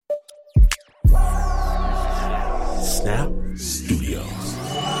Snap Studios.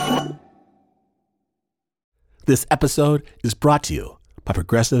 This episode is brought to you by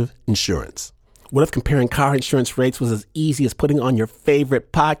Progressive Insurance. What if comparing car insurance rates was as easy as putting on your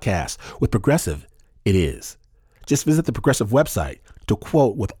favorite podcast? With Progressive, it is. Just visit the Progressive website to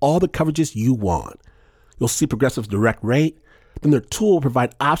quote with all the coverages you want. You'll see Progressive's direct rate, then their tool will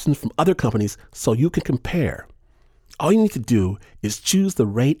provide options from other companies so you can compare. All you need to do is choose the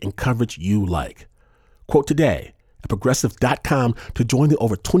rate and coverage you like. Quote today at Progressive.com to join the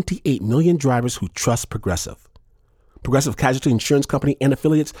over 28 million drivers who trust Progressive. Progressive Casualty Insurance Company and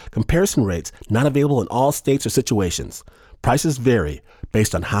Affiliates. Comparison rates not available in all states or situations. Prices vary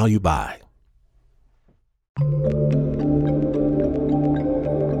based on how you buy.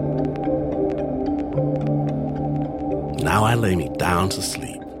 Now I lay me down to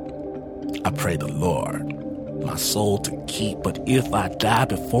sleep. I pray the Lord my soul to keep, but if I die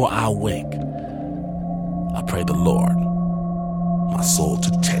before I wake, I pray the Lord my soul to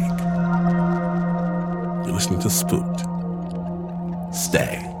take. You're listening to Spooked.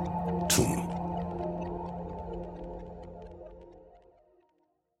 Stay tuned.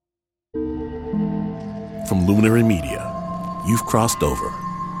 From Luminary Media, you've crossed over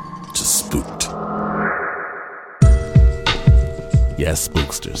to Spooked. Yes,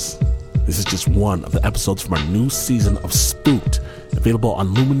 Spooksters. This is just one of the episodes from our new season of Spooked, available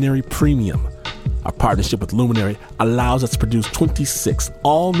on Luminary Premium. Our partnership with Luminary allows us to produce 26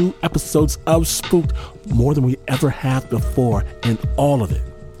 all-new episodes of Spooked, more than we ever have before, and all of it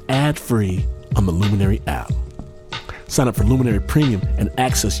ad-free on the Luminary app. Sign up for Luminary Premium and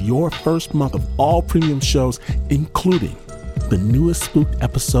access your first month of all premium shows, including the newest Spooked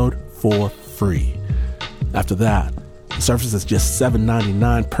episode for free. After that, the service is just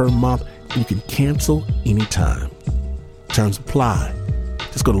 $7.99 per month, and you can cancel anytime. Terms apply.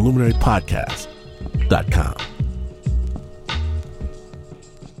 Just go to luminarypodcast.com.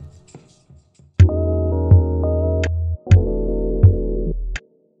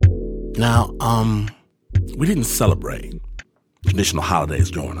 Now, we didn't celebrate traditional holidays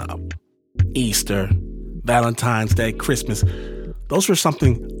growing up. Easter, Valentine's Day, Christmas, those were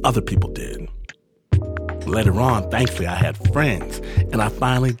something other people did. Later on, thankfully, I had friends, and I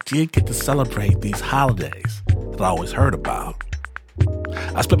finally did get to celebrate these holidays that I always heard about.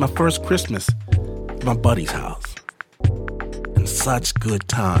 I spent my first Christmas at my buddy's house. And such good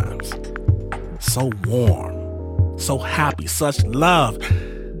times. So warm, so happy, such love.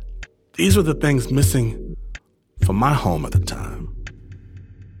 These were the things missing from my home at the time.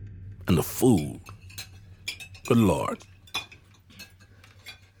 And the food. Good Lord.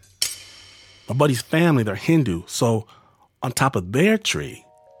 My buddy's family, they're Hindu, so on top of their tree,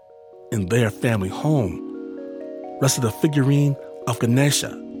 in their family home, rested a figurine of Ganesha,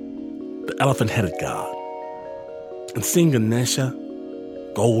 the elephant-headed god. And seeing Ganesha,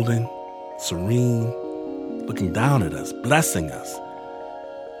 golden, serene, looking down at us, blessing us,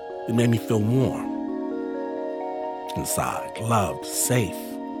 it made me feel warm, inside, loved, safe.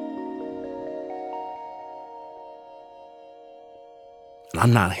 And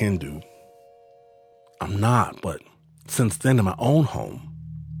I'm not Hindu. I'm not, but since then in my own home,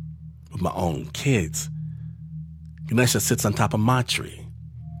 with my own kids, Ganesha sits on top of my tree.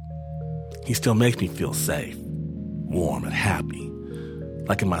 He still makes me feel safe, warm, and happy,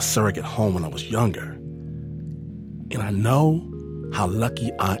 like in my surrogate home when I was younger. And I know how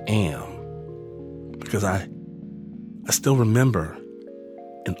lucky I am because I still remember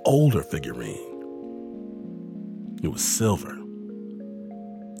an older figurine. It was silver.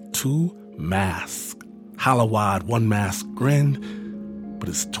 2 masks. Hollow-eyed, one mask grinned, but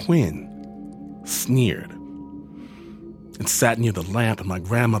his twin sneered and sat near the lamp in my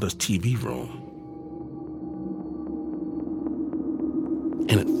grandmother's TV room.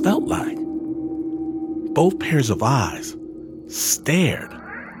 And it felt like both pairs of eyes stared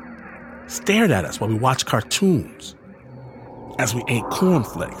at us while we watched cartoons, as we ate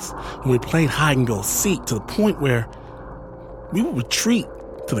cornflakes, when we played hide-and-go-seek, to the point where we would retreat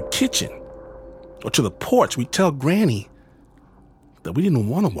to the kitchen or to the porch. We'd tell Granny that we didn't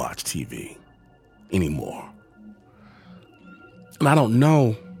want to watch TV anymore. And I don't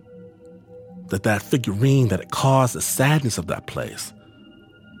know that figurine, that it caused the sadness of that place,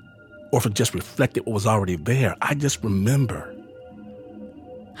 or if it just reflected what was already there. I just remember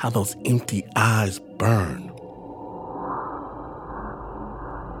how those empty eyes burned.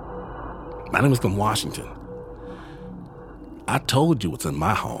 My name is Glenn Washington. I told you what's in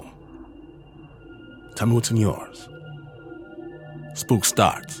my home. Tell me what's in yours. Spook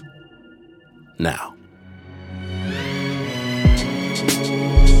starts now.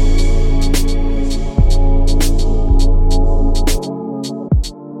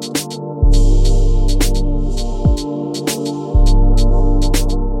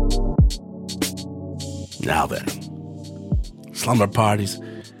 slumber parties,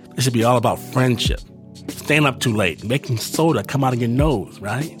 they should be all about friendship. Staying up too late, making soda come out of your nose,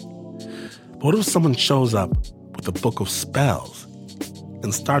 right? But what if someone shows up with a book of spells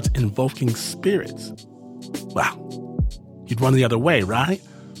and starts invoking spirits? Wow, you'd run the other way, right?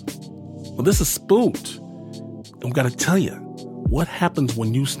 Well, this is Spooked. And we gotta tell you, what happens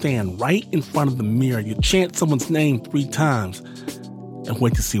when you stand right in front of the mirror, you chant someone's name 3 times, and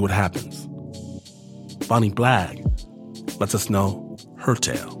wait to see what happens? Bonnie Blagg lets us know her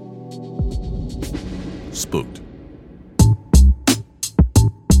tale. Spooked.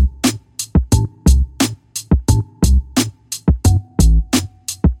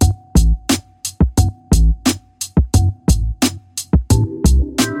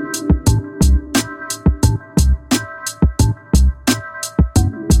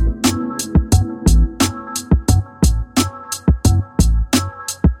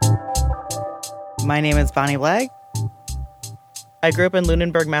 My name is Bonnie Blagg. I grew up in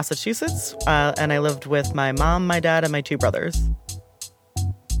Lunenburg, Massachusetts, and I lived with my mom, my dad, and my 2 brothers.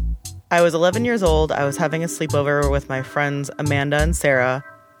 I was 11 years old. I was having a sleepover with my friends Amanda and Sarah.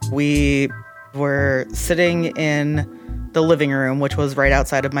 We were sitting in the living room, which was right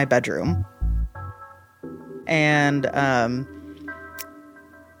outside of my bedroom. And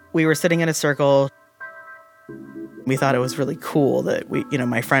we were sitting in a circle. We thought it was really cool that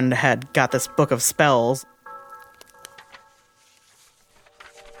my friend had got this book of spells.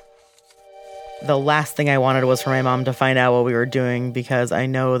 The last thing I wanted was for my mom to find out what we were doing, because I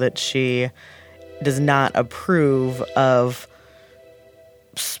know that she does not approve of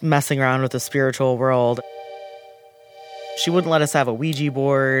messing around with the spiritual world. She wouldn't let us have a Ouija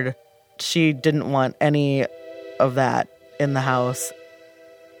board. She didn't want any of that in the house.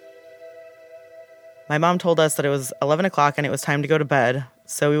 My mom told us that it was 11 o'clock and it was time to go to bed.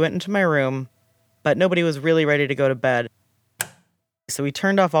 So we went into my room, but nobody was really ready to go to bed. So we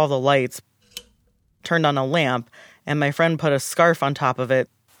turned off all the lights, turned on a lamp, and my friend put a scarf on top of it.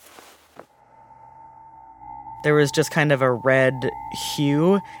 There was just kind of a red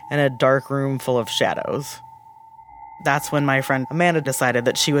hue and a dark room full of shadows. That's when my friend Amanda decided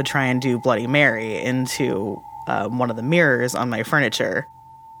that she would try and do Bloody Mary into one of the mirrors on my furniture.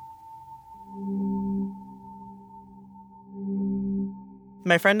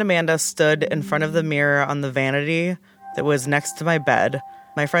 My friend Amanda stood in front of the mirror on the vanity that was next to my bed.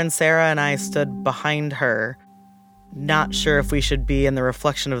 My friend Sarah and I stood behind her, not sure if we should be in the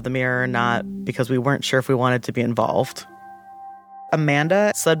reflection of the mirror or not, because we weren't sure if we wanted to be involved.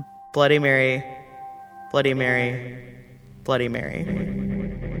 Amanda said, "Bloody Mary, Bloody Mary, Bloody Mary."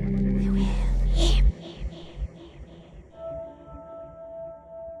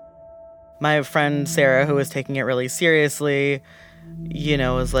 My friend Sarah, who was taking it really seriously,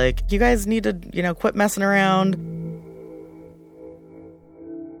 was like, "You guys need to, quit messing around."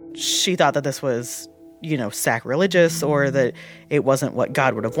 She thought that this was, sacrilegious, or that it wasn't what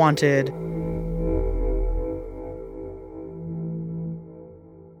God would have wanted.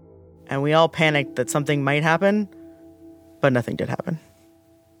 And we all panicked that something might happen, but nothing did happen.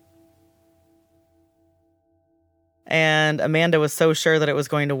 And Amanda was so sure that it was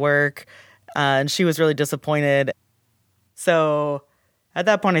going to work, and she was really disappointed. So at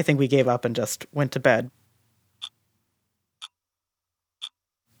that point, I think we gave up and just went to bed.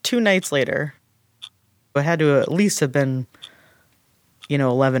 2 nights later, it had to at least have been,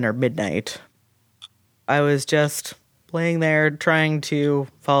 11 or midnight. I was just laying there trying to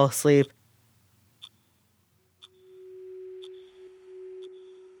fall asleep.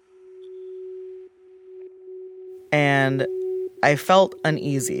 And I felt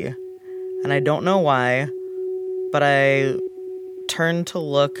uneasy. And I don't know why, but I turned to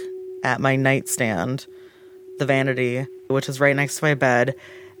look at my nightstand, the vanity, which is right next to my bed.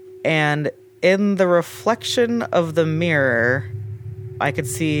 And in the reflection of the mirror, I could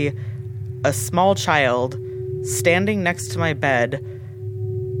see a small child standing next to my bed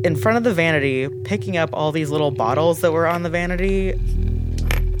in front of the vanity, picking up all these little bottles that were on the vanity.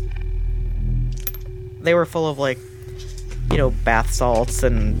 They were full of bath salts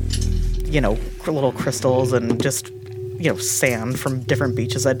and, little crystals and just, sand from different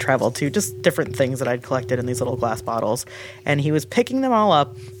beaches I'd traveled to, just different things that I'd collected in these little glass bottles. And he was picking them all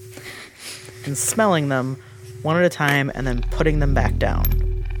up and smelling them one at a time and then putting them back down.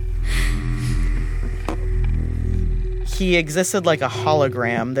 He existed like a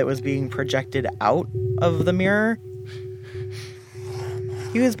hologram that was being projected out of the mirror.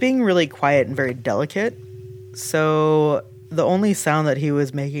 He was being really quiet and very delicate. So the only sound that he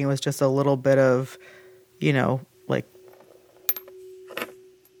was making was just a little bit of,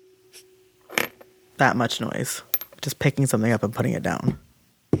 that much noise. just picking something up and putting it down.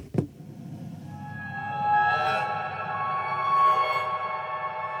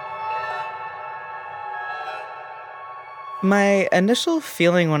 My initial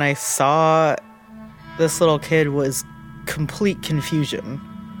feeling when I saw this little kid was complete confusion.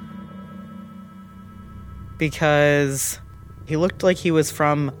 Because he looked like he was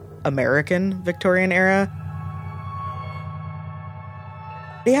from American Victorian era.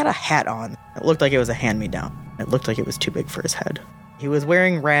 He had a hat on. It looked like it was a hand-me-down. It looked like it was too big for his head. He was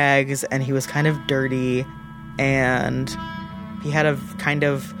wearing rags, and he was kind of dirty, and he had a kind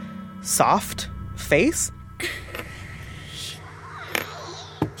of soft face.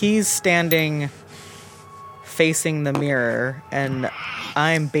 He's standing facing the mirror, and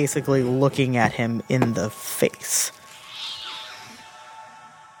I'm basically looking at him in the face.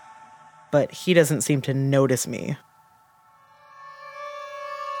 But he doesn't seem to notice me.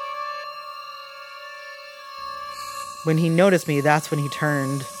 When he noticed me, that's when he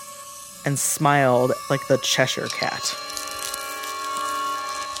turned and smiled like the Cheshire Cat.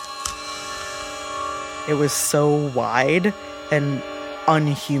 It was so wide and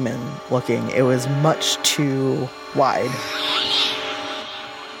unhuman looking. It was much too wide.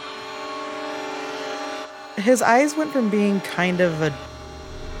 His eyes went from being kind of a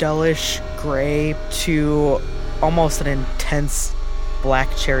dullish gray to almost an intense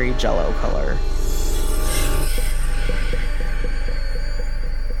black cherry jello color.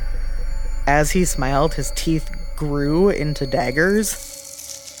 As he smiled, his teeth grew into daggers.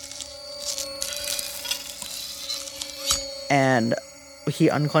 And he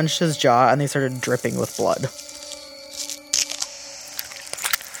unclenched his jaw and they started dripping with blood.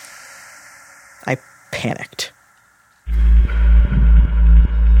 I panicked.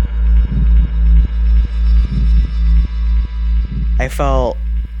 I felt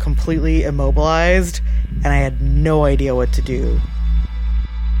completely immobilized and I had no idea what to do.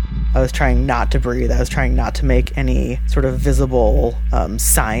 I was trying not to breathe. I was trying not to make any sort of visible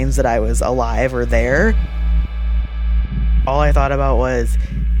signs that I was alive or there. All I thought about was,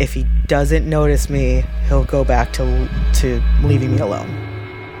 if he doesn't notice me, he'll go back to leaving me alone.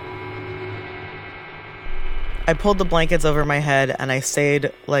 I pulled the blankets over my head and I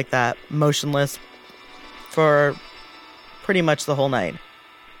stayed like that, motionless, for pretty much the whole night.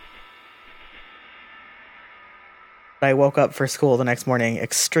 I woke up for school the next morning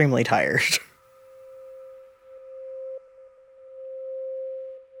extremely tired.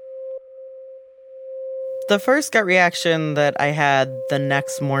 The first gut reaction that I had the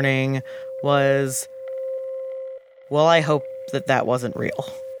next morning was, well, I hope that wasn't real.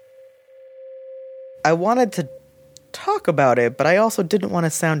 I wanted to talk about it, but I also didn't want to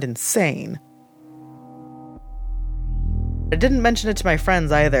sound insane. I didn't mention it to my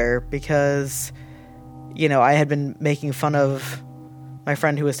friends either because, I had been making fun of my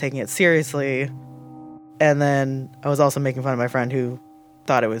friend who was taking it seriously. And then I was also making fun of my friend who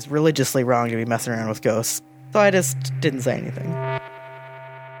thought it was religiously wrong to be messing around with ghosts. So I just didn't say anything.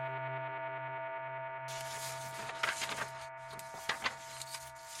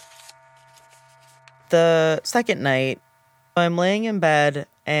 The second night, I'm laying in bed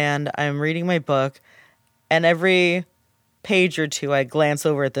and I'm reading my book, and every page or two I glance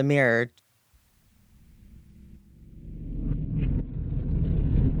over at the mirror.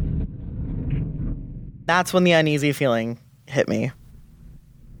 That's when the uneasy feeling hit me.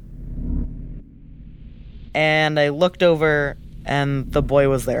 And I looked over, and the boy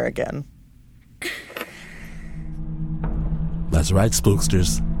was there again. That's right,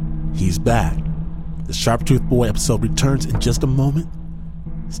 Spooksters. He's back. The Sharp-Toothed Boy episode returns in just a moment.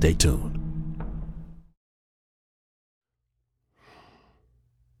 Stay tuned.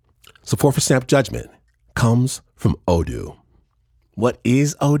 Support for Snap Judgment comes from Odoo. What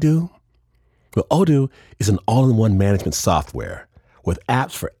is Odoo? Well, Odoo is an all-in-one management software with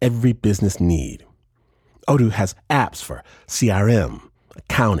apps for every business need. Odoo has apps for CRM,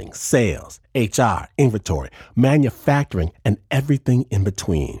 accounting, sales, HR, inventory, manufacturing, and everything in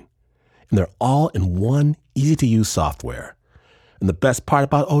between. And they're all in one easy-to-use software. And the best part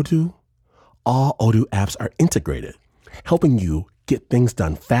about Odoo? All Odoo apps are integrated, helping you get things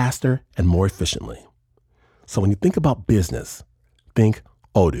done faster and more efficiently. So when you think about business, think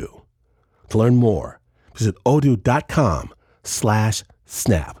Odoo. To learn more, visit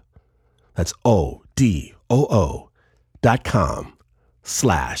odoo.com/snap. That's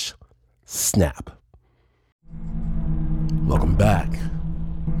ODOO.com/snap. Welcome back.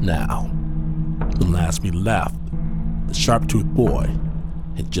 Now, when last we left, the Sharp-Toothed Boy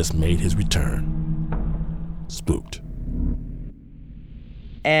had just made his return. Spooked.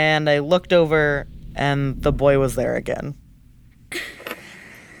 And I looked over and the boy was there again.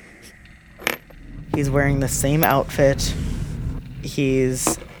 He's wearing the same outfit.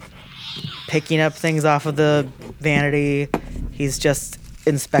 He's picking up things off of the vanity. He's just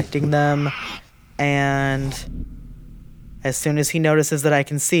inspecting them. And as soon as he notices that I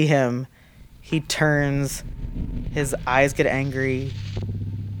can see him, he turns. His eyes get angry.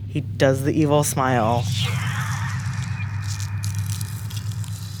 He does the evil smile.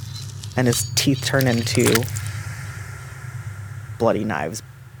 And his teeth turn into bloody knives.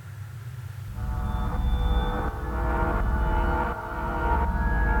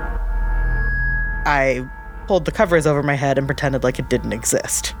 I pulled the covers over my head and pretended like it didn't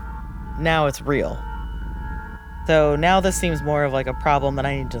exist. Now it's real. So now this seems more of like a problem that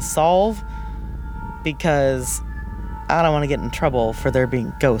I need to solve, because I don't want to get in trouble for there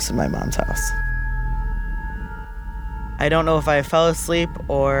being ghosts in my mom's house. I don't know if I fell asleep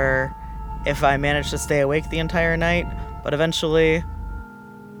or if I managed to stay awake the entire night, but eventually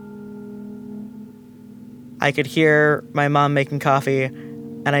I could hear my mom making coffee,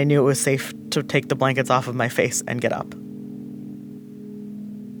 and I knew it was safe to take the blankets off of my face and get up.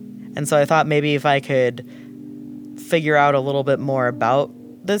 And so I thought maybe if I could figure out a little bit more about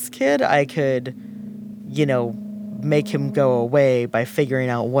this kid, I could, make him go away by figuring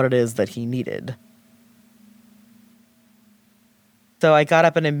out what it is that he needed. So I got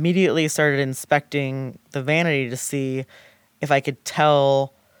up and immediately started inspecting the vanity to see if I could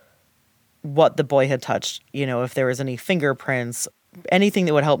tell what the boy had touched, if there was any fingerprints, anything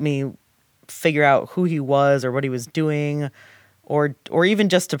that would help me figure out who he was or what he was doing, or even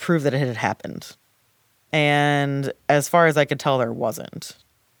just to prove that it had happened. And as far as I could tell, there wasn't.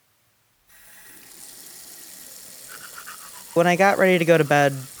 When I got ready to go to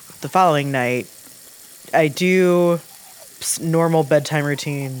bed the following night, I do normal bedtime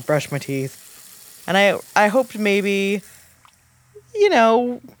routine, brush my teeth, and I hoped maybe,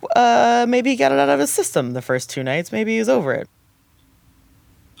 maybe he got it out of his system the first 2 nights. Maybe he was over it.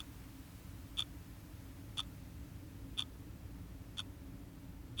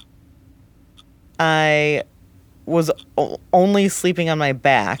 I was only sleeping on my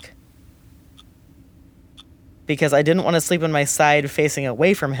back because I didn't want to sleep on my side facing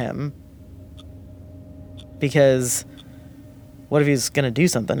away from him, because what if he's going to do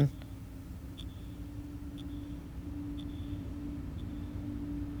something?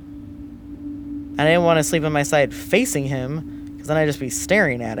 And I didn't want to sleep on my side facing him, because then I'd just be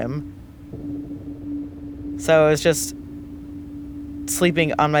staring at him. So I was just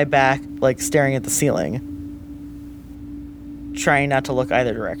sleeping on my back, like staring at the ceiling, trying not to look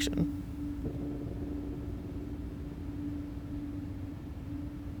either direction.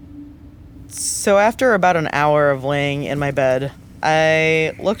 So after about an hour of laying in my bed,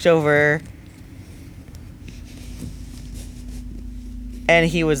 I looked over, and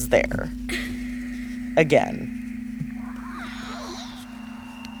he was there again.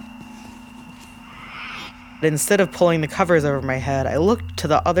 Instead of pulling the covers over my head, I looked to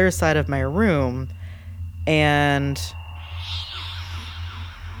the other side of my room, and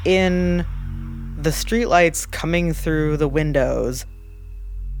in the streetlights coming through the windows,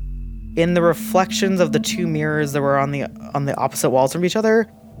 in the reflections of the 2 mirrors that were on the opposite walls from each other,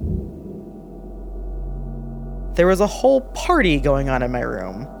 there was a whole party going on in my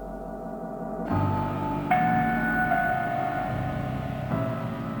room.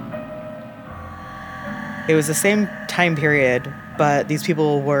 It was the same time period, but these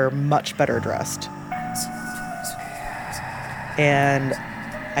people were much better dressed. And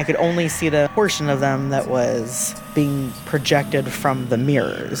I could only see the portion of them that was being projected from the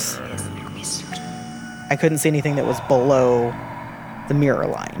mirrors. I couldn't see anything that was below the mirror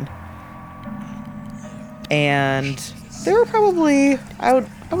line. And there were probably, I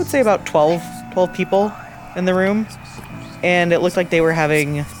would say about 12 people in the room. And it looked like they were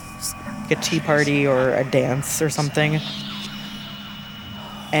having a tea party or a dance or something.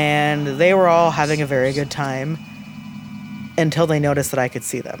 And they were all having a very good time until they noticed that I could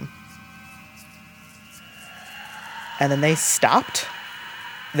see them. And then they stopped.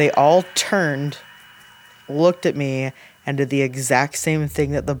 They all turned, looked at me, and did the exact same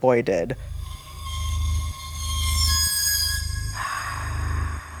thing that the boy did.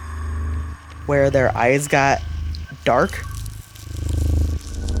 Where their eyes got dark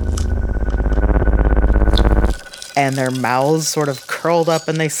and their mouths sort of curled up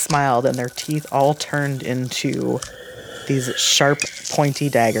and they smiled, and their teeth all turned into these sharp, pointy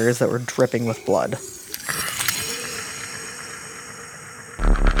daggers that were dripping with blood.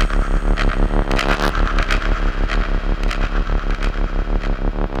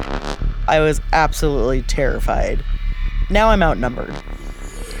 I was absolutely terrified. Now I'm outnumbered.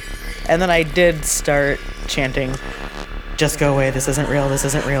 And then I did start chanting, "Just go away, this isn't real, this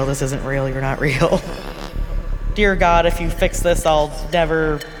isn't real, this isn't real, you're not real." Dear God, if you fix this, I'll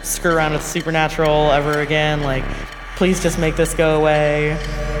never screw around with supernatural ever again. Like, please just make this go away.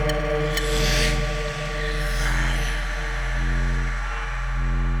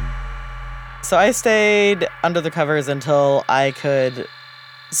 So I stayed under the covers until I could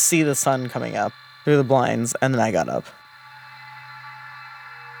see the sun coming up through the blinds, and then I got up.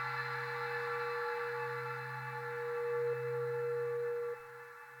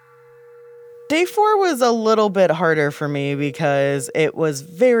 Day 4 was a little bit harder for me because it was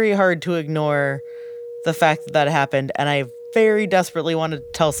very hard to ignore the fact that happened, and I very desperately wanted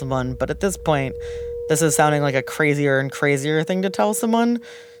to tell someone, but at this point, this is sounding like a crazier and crazier thing to tell someone.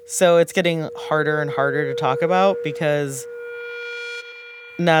 So it's getting harder and harder to talk about because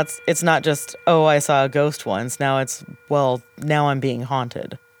it's not just, oh, I saw a ghost once. Now it's, well, now I'm being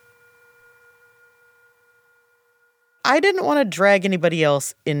haunted. I didn't want to drag anybody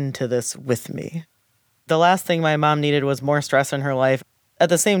else into this with me. The last thing my mom needed was more stress in her life. At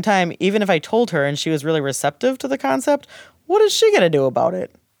the same time, even if I told her and she was really receptive to the concept, what is she going to do about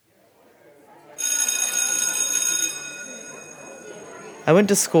it? I went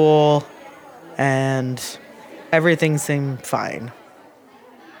to school, and everything seemed fine.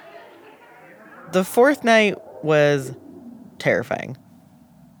 The 4th night was terrifying.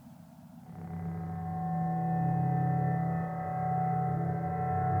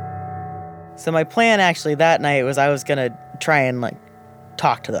 So my plan actually that night was I was going to try and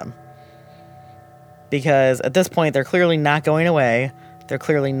talk to them. Because at this point, they're clearly not going away. They're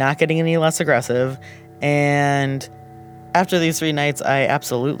clearly not getting any less aggressive. And after these 3 nights, I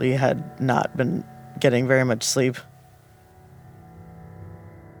absolutely had not been getting very much sleep.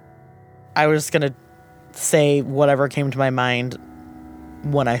 I was just going to say whatever came to my mind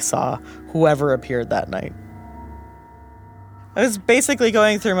when I saw whoever appeared that night. I was basically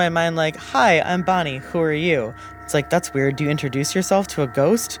going through my mind like, "Hi, I'm Bonnie. Who are you?" It's like, that's weird. Do you introduce yourself to a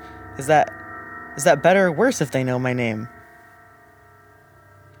ghost? Is that better or worse if they know my name?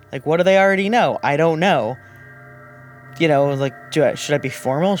 Like, what do they already know? I don't know. You know, like, should I be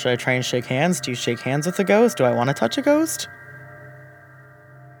formal? Should I try and shake hands? Do you shake hands with a ghost? Do I want to touch a ghost?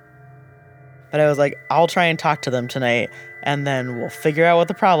 But I was like, I'll try and talk to them tonight, and then we'll figure out what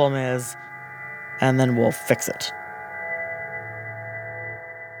the problem is, and then we'll fix it.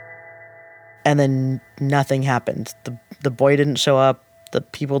 And then nothing happened. The boy didn't show up. The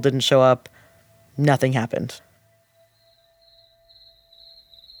people didn't show up. Nothing happened.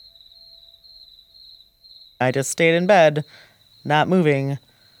 I just stayed in bed, not moving,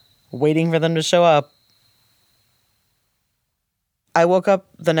 waiting for them to show up. I woke up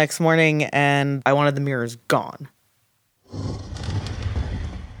the next morning and I wanted the mirrors gone.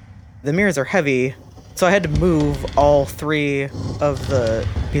 The mirrors are heavy, so I had to move all 3 of the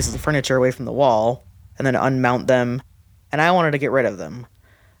pieces of furniture away from the wall and then unmount them, and I wanted to get rid of them.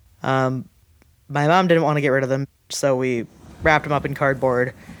 My mom didn't want to get rid of them, so we wrapped them up in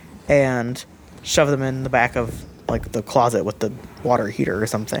cardboard and shoved them in the back of the closet with the water heater or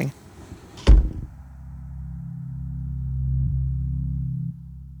something.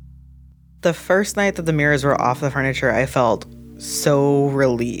 The first night that the mirrors were off the furniture, I felt so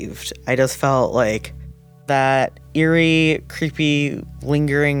relieved. I just felt like that eerie, creepy,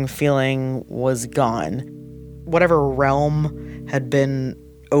 lingering feeling was gone. Whatever realm had been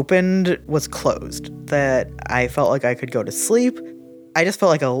opened was closed. That I felt like I could go to sleep. I just felt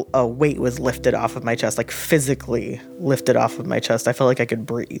like a weight was lifted off of my chest, like physically lifted off of my chest. I felt like I could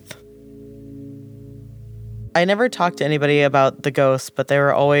breathe. I never talked to anybody about the ghosts, but they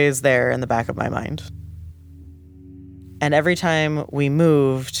were always there in the back of my mind. And every time we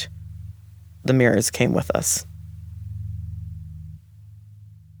moved, the mirrors came with us.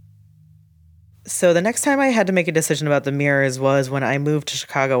 So the next time I had to make a decision about the mirrors was when I moved to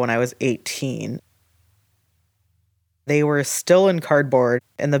Chicago when I was 18. They were still in cardboard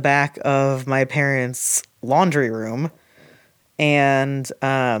in the back of my parents' laundry room. And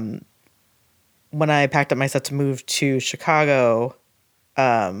when I packed up my stuff to move to Chicago,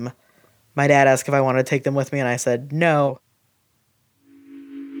 my dad asked if I wanted to take them with me, and I said no.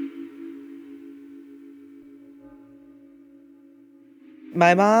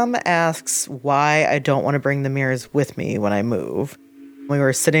 My mom asks why I don't want to bring the mirrors with me when I move. We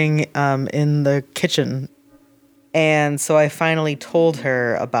were sitting in the kitchen, and so I finally told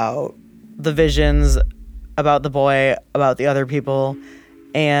her about the visions, about the boy, about the other people,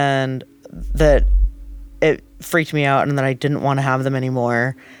 and that it freaked me out and that I didn't want to have them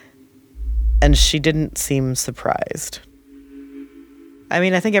anymore. And she didn't seem surprised. I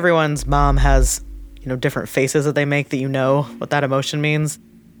mean, I think everyone's mom has, different faces that they make that what that emotion means.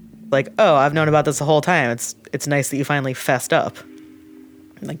 Like, oh, I've known about this the whole time. It's nice that you finally fessed up.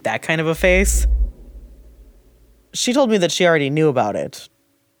 Like that kind of a face. She told me that she already knew about it.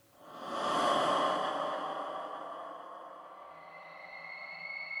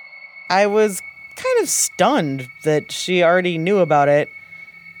 I was kind of stunned that she already knew about it.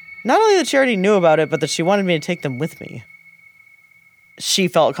 Not only that she already knew about it, but that she wanted me to take them with me. She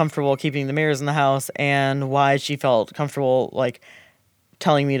felt comfortable keeping the mirrors in the house, and why she felt comfortable,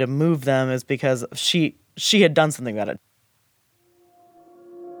 telling me to move them is because she had done something about it.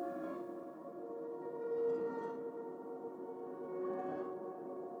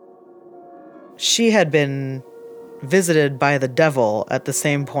 She had been visited by the devil at the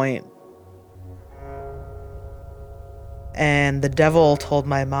same point. And the devil told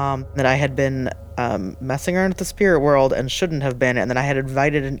my mom that I had been messing around with the spirit world and shouldn't have been, and that I had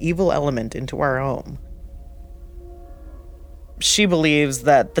invited an evil element into our home. She believes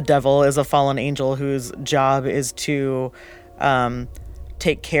that the devil is a fallen angel whose job is to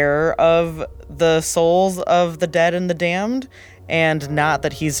take care of the souls of the dead and the damned, and not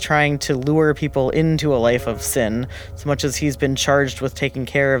that he's trying to lure people into a life of sin so much as he's been charged with taking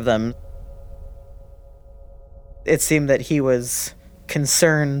care of them. It seemed that he was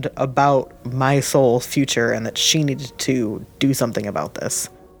concerned about my soul's future and that she needed to do something about this.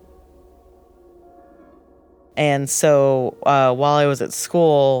 And so while I was at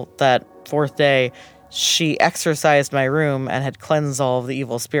school that fourth day, she exorcised my room and had cleansed all of the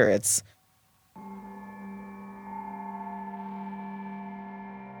evil spirits.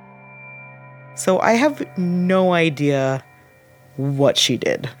 So I have no idea what she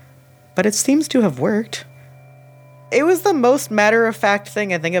did, but it seems to have worked. It was the most matter-of-fact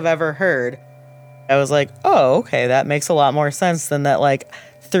thing I think I've ever heard. I was like, oh, okay, that makes a lot more sense than that,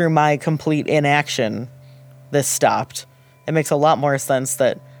 through my complete inaction, this stopped. It makes a lot more sense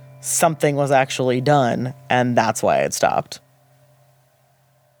that something was actually done, and that's why it stopped.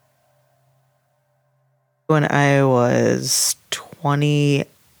 When I was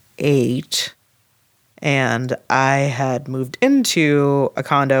 28, and I had moved into a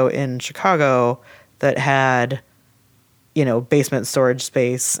condo in Chicago that had basement storage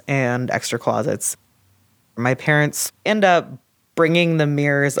space and extra closets. My parents end up bringing the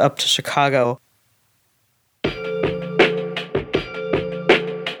mirrors up to Chicago.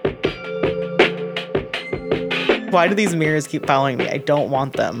 Why do these mirrors keep following me? I don't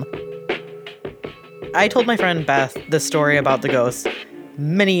want them. I told my friend Beth this story about the ghost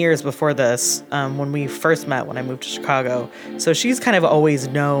many years before this, when we first met when I moved to Chicago. So she's kind of always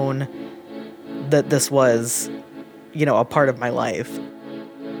known that this was a part of my life.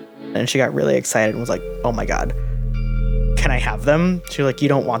 And she got really excited and was like, oh my God, can I have them? She was like, you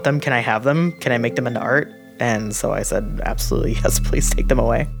don't want them? Can I have them? Can I make them into art? And so I said, absolutely, yes, please take them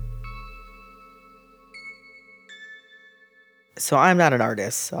away. So I'm not an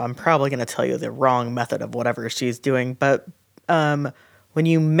artist, so I'm probably going to tell you the wrong method of whatever she's doing. But when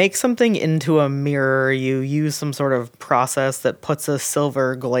you make something into a mirror, you use some sort of process that puts a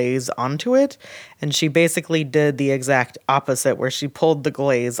silver glaze onto it. And she basically did the exact opposite, where she pulled the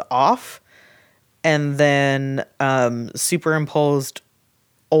glaze off and then superimposed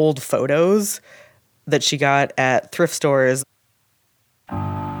old photos that she got at thrift stores.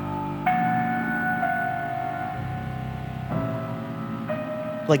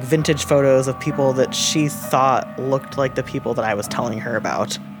 Like vintage photos of people that she thought looked like the people that I was telling her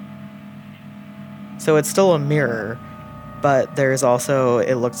about. So it's still a mirror, but there's also,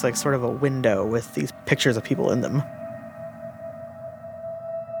 it looks like sort of a window with these pictures of people in them.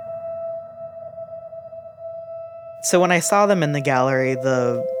 So when I saw them in the gallery,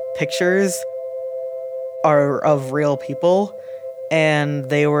 the pictures are of real people, and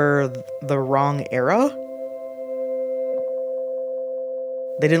they were the wrong era.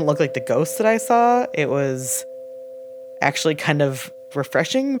 They didn't look like the ghosts that I saw. It was actually kind of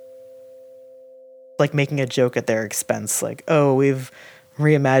refreshing. Like making a joke at their expense. Like, oh, we've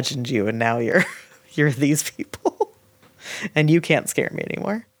reimagined you and now you're these people. And you can't scare me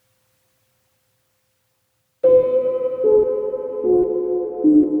anymore.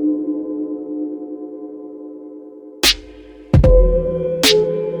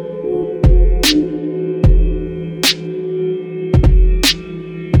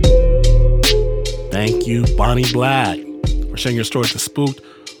 Thank you, Bonnie Blagg, for sharing your story to Spooked.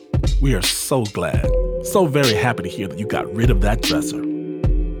 We are so glad, so very happy to hear that you got rid of that dresser.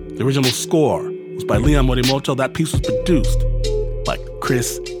 The original score was by Leon Morimoto. That piece was produced by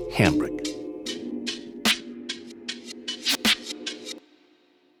Chris Hambrick.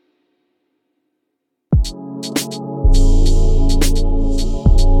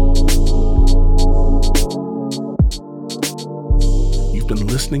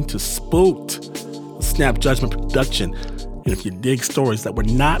 listening to Spooked, a Snap Judgment production. And if you dig stories that were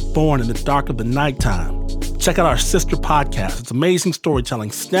not born in the dark of the nighttime, check out our sister podcast. It's amazing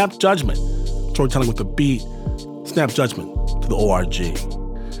storytelling, Snap Judgment, storytelling with a beat, Snap Judgment to the ORG.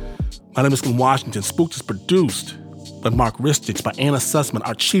 My name is Glenn Washington. Spooked is produced by Mark Ristich, by Anna Sussman,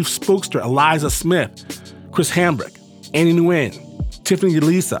 our chief spookster, Eliza Smith, Chris Hambrick, Annie Nguyen, Tiffany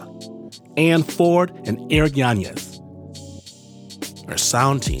DeLisa, Ann Ford, and Eric Yanez. Our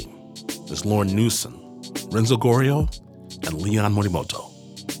sound team is Lauren Newsom, Renzo Gorio, and Leon Morimoto.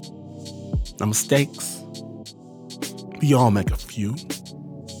 Now, mistakes, we all make a few.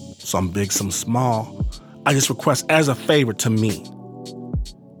 Some big, some small. I just request as a favor to me,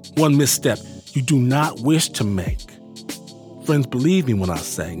 one misstep you do not wish to make. Friends, believe me when I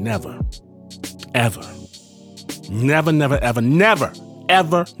say never, ever, never, never, ever, never,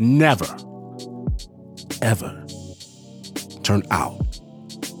 ever, never, ever turn out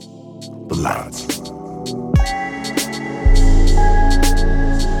the lights.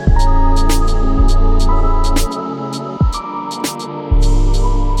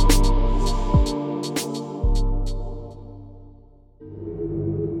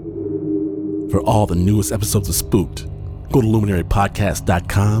 For all the newest episodes of Spooked, go to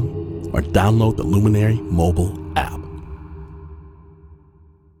luminarypodcast.com or download the Luminary mobile app.